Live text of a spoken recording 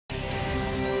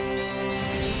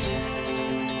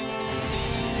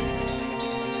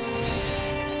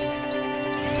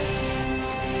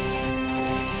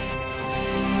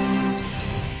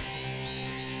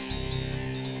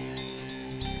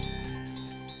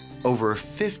Over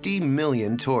 50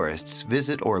 million tourists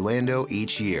visit Orlando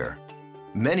each year.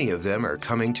 Many of them are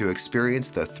coming to experience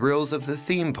the thrills of the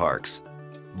theme parks.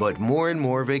 But more and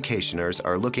more vacationers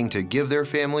are looking to give their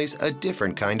families a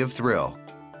different kind of thrill,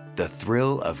 the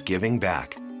thrill of giving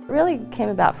back. It really came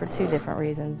about for two different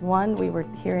reasons. One, we were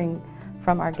hearing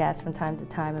from our guests from time to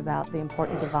time about the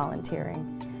importance of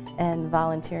volunteering. And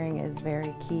volunteering is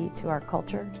very key to our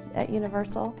culture at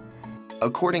Universal.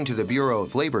 According to the Bureau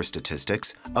of Labor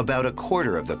Statistics, about a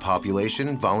quarter of the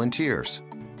population volunteers.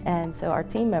 And so our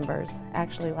team members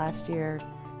actually last year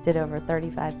did over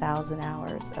 35,000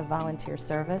 hours of volunteer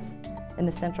service in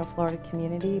the Central Florida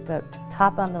community, but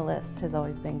top on the list has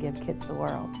always been Give Kids the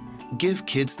World. Give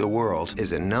Kids the World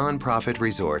is a nonprofit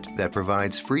resort that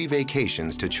provides free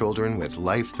vacations to children with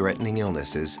life-threatening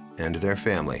illnesses and their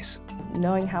families.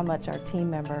 Knowing how much our team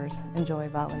members enjoy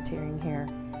volunteering here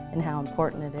and how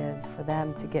important it is for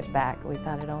them to give back, we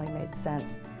thought it only made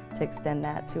sense to extend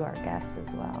that to our guests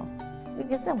as well.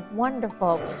 It's a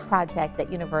wonderful project that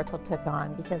Universal took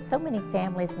on because so many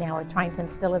families now are trying to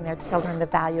instill in their children the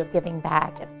value of giving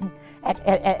back at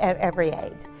every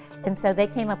age. And so they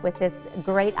came up with this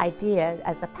great idea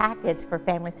as a package for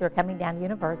families who are coming down to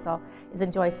Universal, is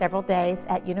enjoy several days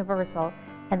at Universal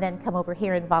and then come over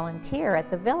here and volunteer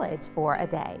at the Village for a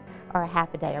day or a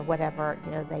half a day or whatever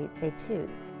they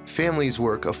choose. Families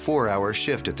work a 4-hour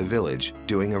shift at the Village,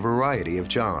 doing a variety of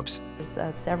jobs.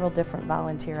 There's several different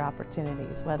volunteer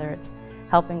opportunities, whether it's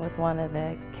helping with one of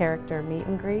the character meet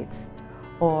and greets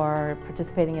or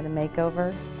participating in a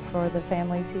makeover for the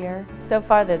families here. So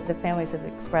far the families have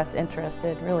expressed interest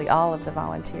in really all of the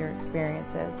volunteer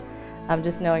experiences.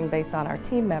 Just knowing based on our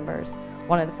team members,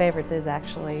 one of the favorites is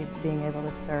actually being able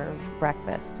to serve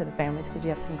breakfast to the families because you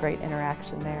have some great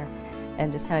interaction there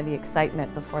and just kind of the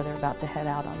excitement before they're about to head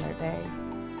out on their days.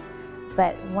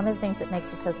 But one of the things that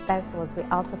makes it so special is we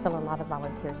also fill a lot of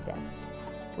volunteer shifts.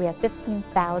 We have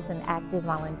 15,000 active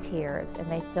volunteers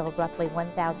and they fill roughly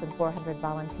 1,400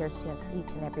 volunteer shifts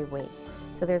each and every week.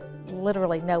 So there's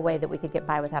literally no way that we could get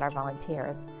by without our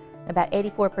volunteers. About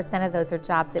 84% of those are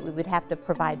jobs that we would have to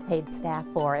provide paid staff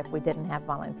for if we didn't have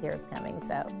volunteers coming.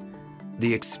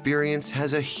 The experience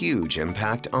has a huge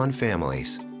impact on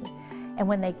families. And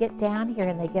when they get down here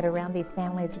and they get around these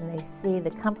families and they see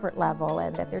the comfort level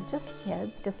and that they're just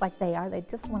kids, just like they are, they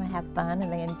just want to have fun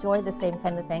and they enjoy the same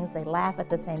kind of things, they laugh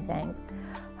at the same things.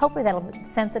 Hopefully that'll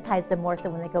sensitize them more so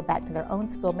when they go back to their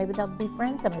own school, maybe they'll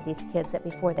befriend some of these kids that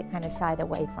before they kind of shied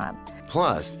away from.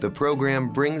 Plus, the program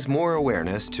brings more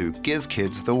awareness to Give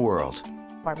Kids the World.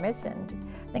 Our mission,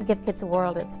 I think Give Kids the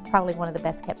World, it's probably one of the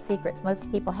best kept secrets.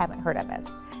 Most people haven't heard of us.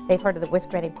 They've heard of the wish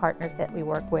granting partners that we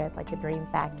work with, like the Dream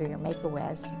Factory or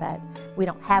Make-A-Wish, but we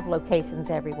don't have locations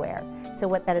everywhere. So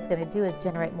what that is going to do is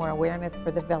generate more awareness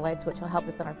for the Village, which will help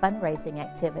us in our fundraising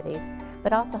activities,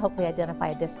 but also hopefully identify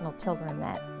additional children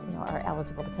that are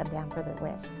eligible to come down for their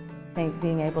wish. I think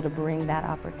being able to bring that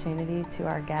opportunity to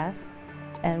our guests,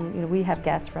 and we have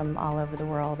guests from all over the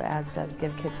world, as does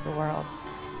Give Kids the World.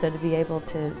 So to be able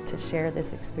to share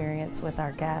this experience with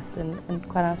our guests and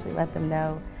quite honestly let them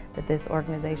know that this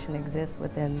organization exists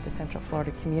within the Central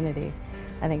Florida community,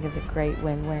 I think is a great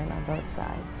win-win on both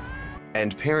sides.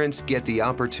 And parents get the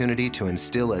opportunity to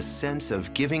instill a sense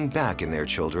of giving back in their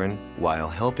children while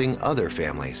helping other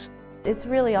families. It's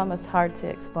really almost hard to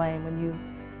explain when you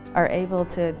are able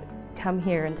to come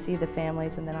here and see the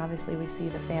families, and then obviously we see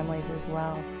the families as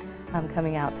well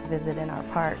coming out to visit in our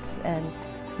parks and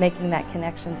making that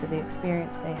connection to the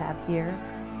experience they have here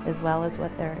as well as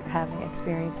what they're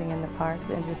experiencing in the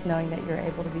parks, and just knowing that you're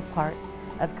able to be part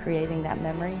of creating that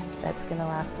memory that's going to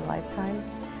last a lifetime.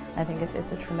 I think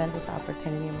it's a tremendous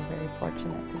opportunity and we're very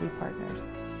fortunate to be partners.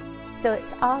 So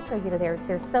it's also,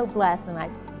 they're so blessed,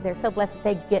 and they're so blessed that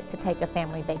they get to take a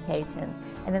family vacation,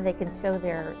 and then they can show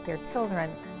their children,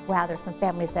 wow, there's some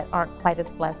families that aren't quite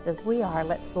as blessed as we are.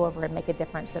 Let's go over and make a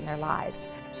difference in their lives.